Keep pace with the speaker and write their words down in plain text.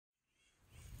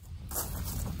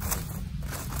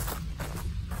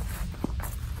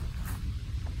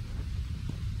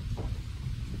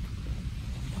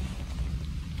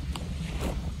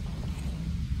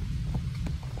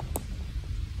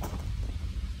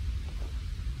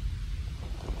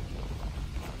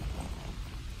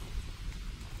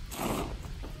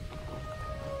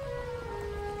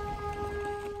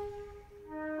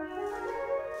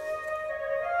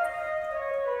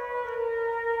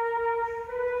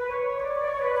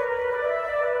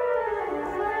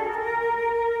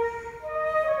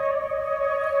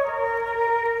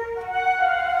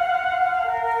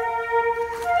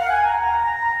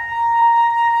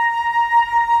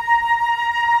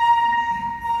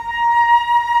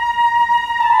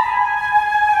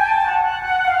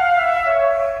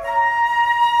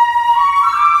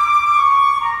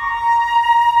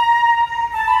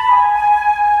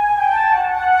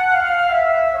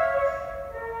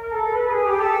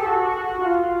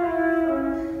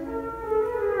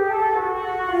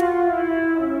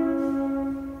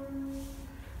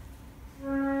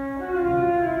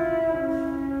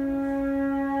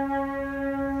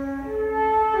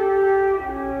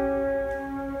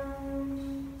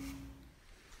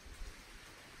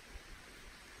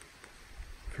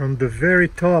from the very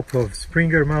top of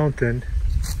Springer Mountain.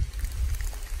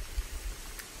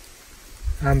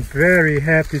 I'm very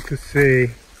happy to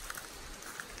say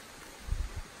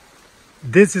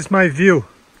this is my view.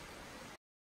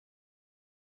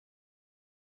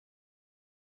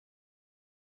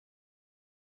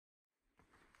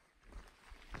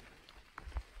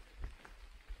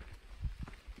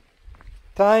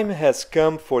 Time has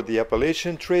come for the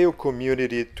Appalachian Trail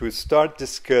community to start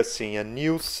discussing a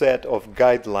new set of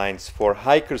guidelines for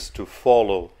hikers to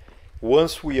follow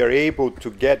once we are able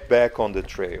to get back on the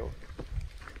trail.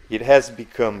 It has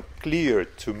become clear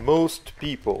to most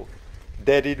people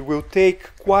that it will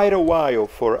take quite a while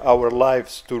for our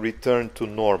lives to return to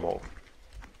normal.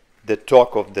 The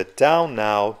talk of the town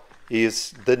now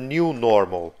is the new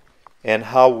normal and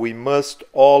how we must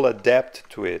all adapt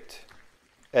to it.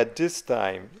 At this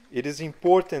time, it is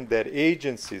important that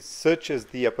agencies such as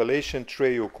the Appalachian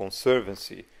Trail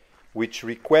Conservancy, which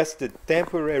requested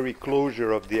temporary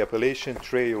closure of the Appalachian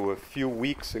Trail a few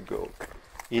weeks ago,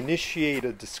 initiate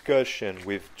a discussion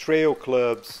with trail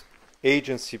clubs,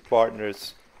 agency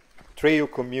partners, trail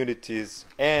communities,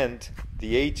 and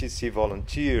the ATC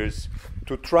volunteers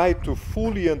to try to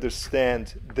fully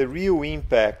understand the real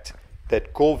impact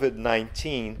that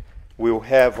COVID-19 will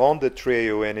have on the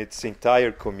trail and its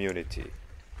entire community.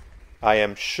 I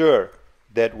am sure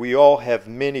that we all have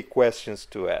many questions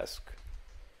to ask.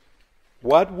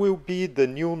 What will be the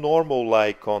new normal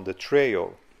like on the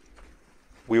trail?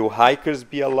 Will hikers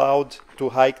be allowed to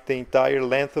hike the entire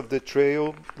length of the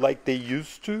trail like they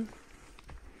used to?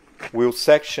 Will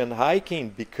section hiking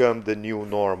become the new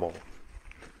normal?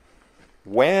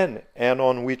 When and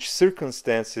on which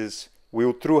circumstances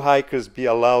will Thru-Hikers be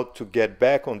allowed to get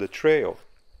back on the trail?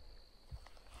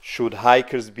 Should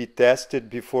hikers be tested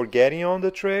before getting on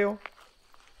the trail?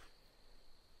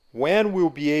 When will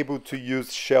be able to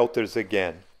use shelters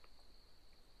again?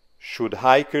 Should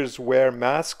hikers wear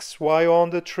masks while on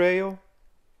the trail?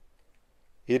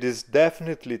 It is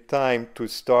definitely time to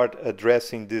start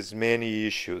addressing these many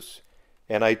issues,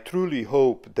 and I truly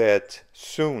hope that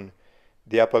soon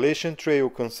the Appalachian Trail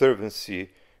Conservancy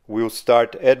will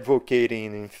start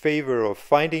advocating in favor of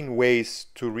finding ways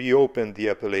to reopen the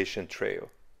Appalachian Trail.